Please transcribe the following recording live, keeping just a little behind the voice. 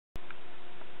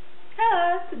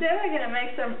today we're gonna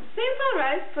make some simple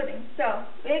rice pudding. So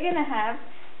we're gonna have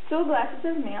 2 glasses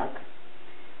of milk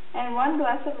and 1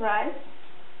 glass of rice,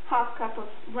 half cup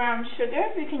of brown sugar.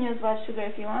 You can use white sugar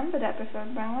if you want, but I prefer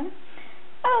brown one.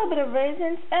 A little bit of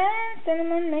raisins and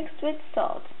cinnamon mixed with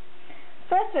salt.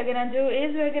 First we're gonna do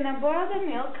is we're gonna boil the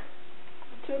milk,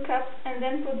 2 cups, and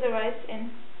then put the rice in.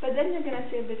 But then you're gonna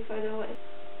see a bit further away.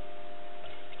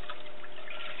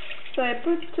 So I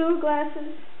put 2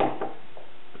 glasses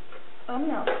of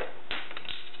milk.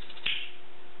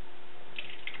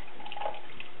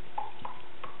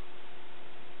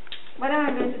 What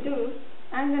I'm going to do,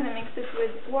 I'm going to mix it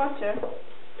with water,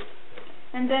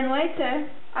 and then later,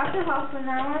 after half an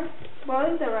hour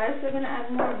boiling the rice, we're going to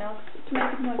add more milk to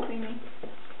make it more creamy.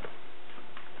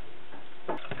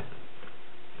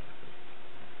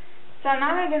 So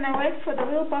now we're going to wait for the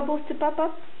little bubbles to pop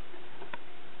up.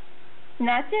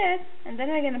 Not yet. And then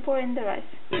we're going to pour in the rice.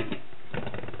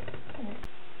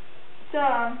 So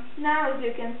now, as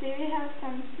you can see, we have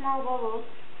some small bubbles.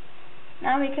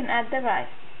 Now we can add the rice.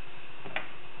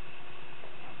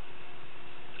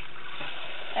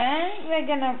 And we're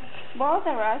going to boil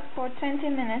the rice for 20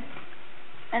 minutes.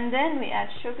 And then we add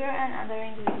sugar and other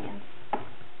ingredients.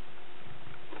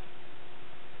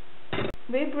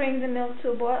 We bring the milk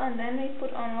to a boil and then we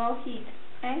put on low heat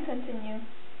and continue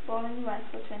boiling rice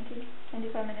for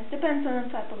 20-25 minutes. Depends on the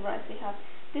type of rice we have.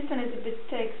 This one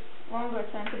takes longer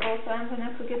time to boil, so I'm going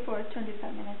to cook it for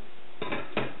 25 minutes.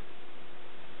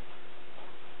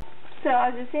 So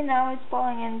as you see now it's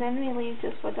boiling, and then we leave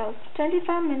just for those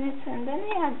 25 minutes, and then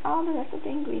we add all the rest of the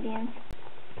ingredients.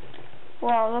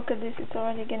 Wow, look at this, it's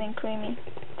already getting creamy.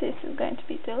 This is going to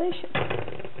be delicious.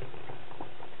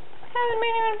 Haven't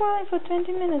been even boiling for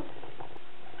 20 minutes.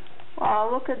 Wow,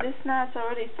 look at this now, it's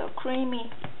already so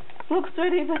creamy. Looks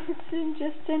ready, but it's in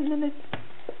just 10 minutes.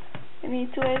 We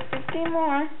need to wait 15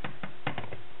 more.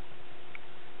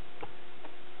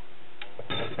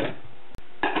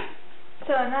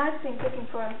 So now it's been cooking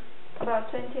for about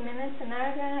 20 minutes, and now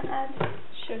we're going to add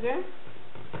sugar.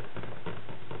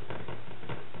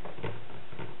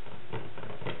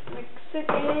 Mix it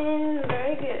in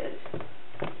very good.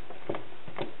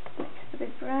 A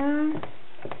bit brown.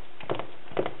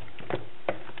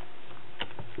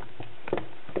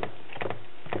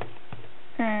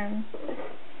 And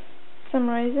some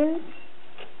raisins.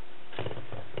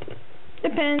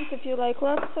 Depends if you like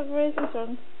lots of raisins or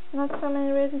not so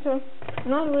many raisins or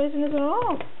not raisins at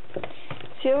all.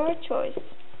 It's your choice.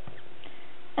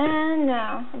 And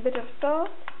now a bit of salt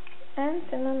and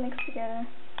cinnamon mixed together.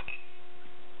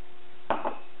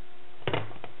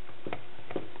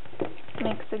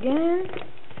 Mix again.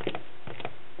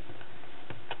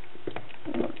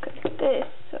 Look at this,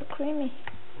 so creamy.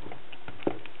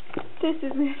 This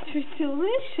is going to be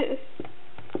delicious.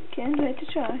 Can't wait to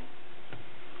try.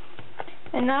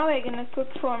 And now we're going to cook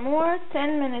for more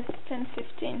 10 minutes,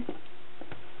 10-15.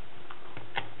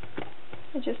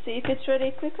 Just see if it's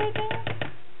ready quickly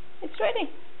then. It's ready.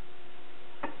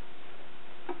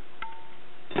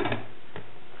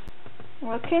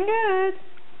 Looking good.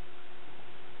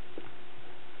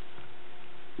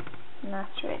 Not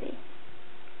ready.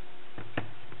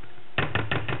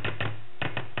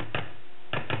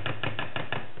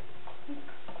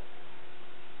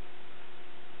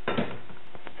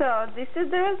 So this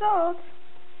is the result.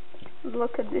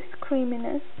 Look at this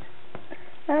creaminess.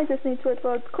 I just need to wait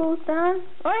while it cools down,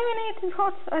 or even eat it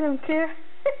hot, I don't care.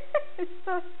 It's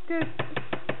so good.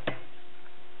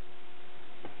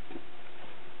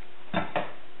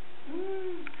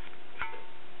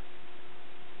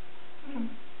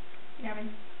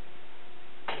 Yummy.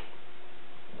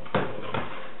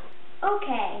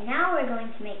 Okay, now we're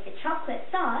going to make the chocolate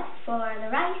sauce for the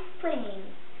rice pudding.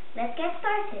 Let's get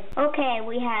started. Okay,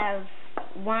 we have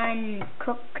 1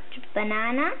 cooked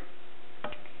banana,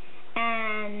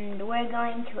 and we're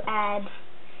going to add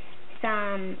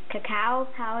some cacao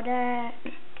powder.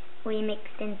 We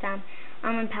mixed in some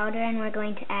almond powder, and we're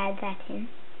going to add that in.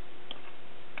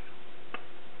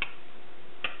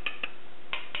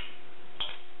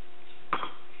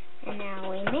 And now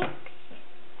we mix.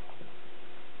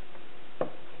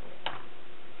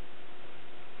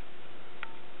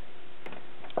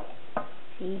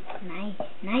 See,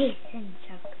 nice and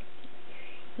chocolatey.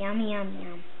 Yum, yum,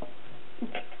 yum.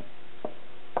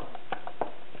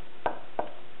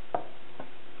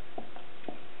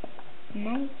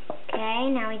 Nice. Okay,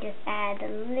 now we just add a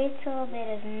little bit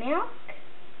of milk.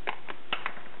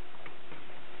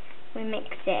 We mix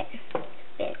it a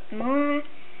bit more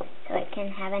so it can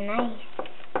have a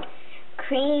nice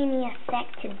creamy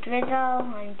effect to drizzle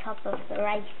on top of the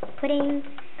rice pudding.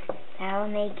 That'll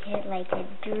make it like a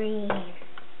dream.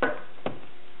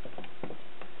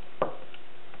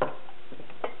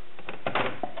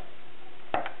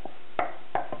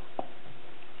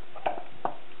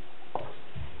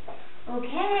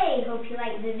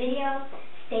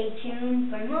 tuned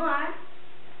for more.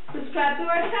 Subscribe to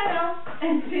our channel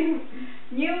and see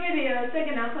new videos. We're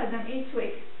gonna upload them each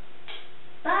week.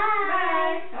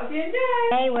 Bye! Hope you enjoy!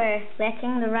 Today we're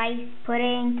letting the rice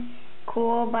pudding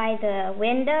cool by the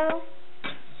window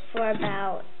for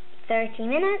about 30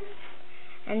 minutes.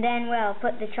 And then we'll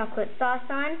put the chocolate sauce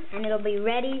on and it'll be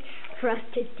ready for us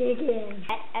to dig in.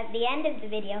 At the end of the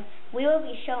video, we will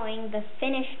be showing the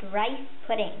finished rice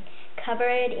pudding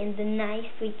covered in the nice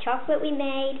sweet chocolate we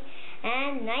made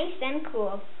and nice and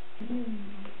cool.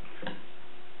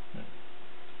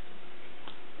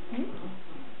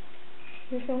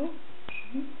 You feel it?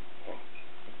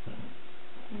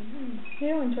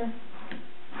 You want to try?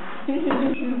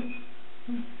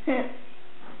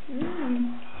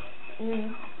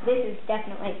 This is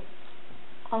definitely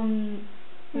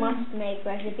must-make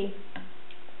recipe.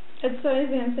 It's so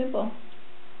easy and simple.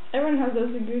 Everyone has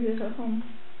those ingredients at home.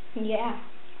 Yeah.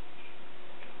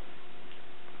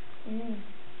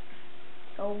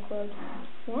 So good.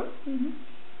 What?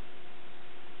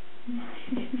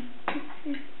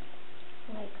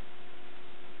 Like,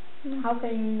 how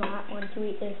can you not want to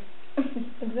eat this?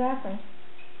 Exactly.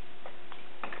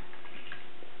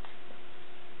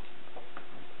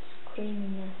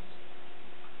 Creaminess.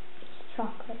 It's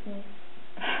chocolateness.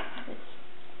 It's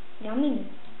yumminess.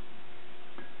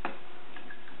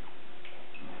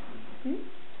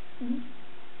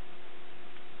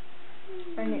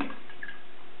 And it's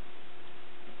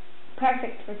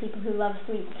perfect for people who love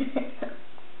sweets.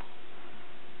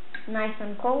 Nice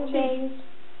on cold days,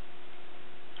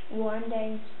 warm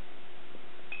days,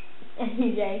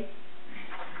 any day.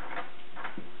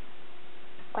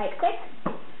 Quite quick.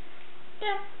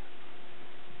 Yeah.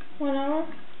 1 hour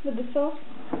with the sauce.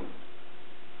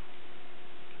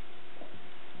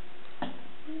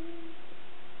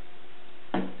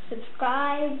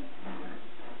 Subscribe.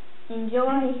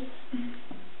 Enjoy.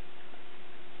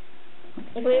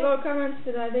 Leave our comments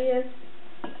with ideas.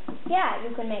 Yeah,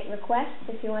 you can make requests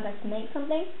if you want us to make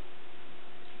something.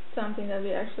 Something that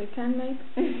we actually can make.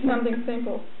 Something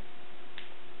simple.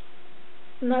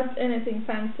 Not anything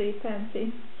fancy.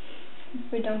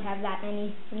 We don't have that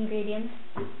many ingredients.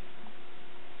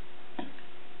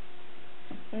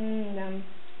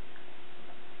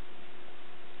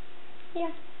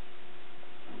 Yeah.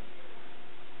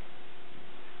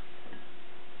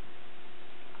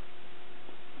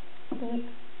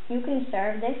 You can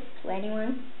serve this to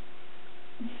anyone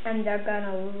and they're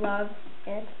gonna love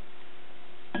it.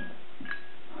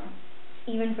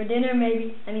 Even for dinner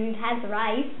maybe. I mean, it has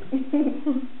rice.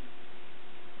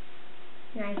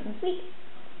 Nice and sweet.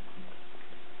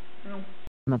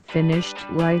 A finished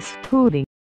rice pudding.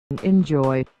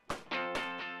 Enjoy.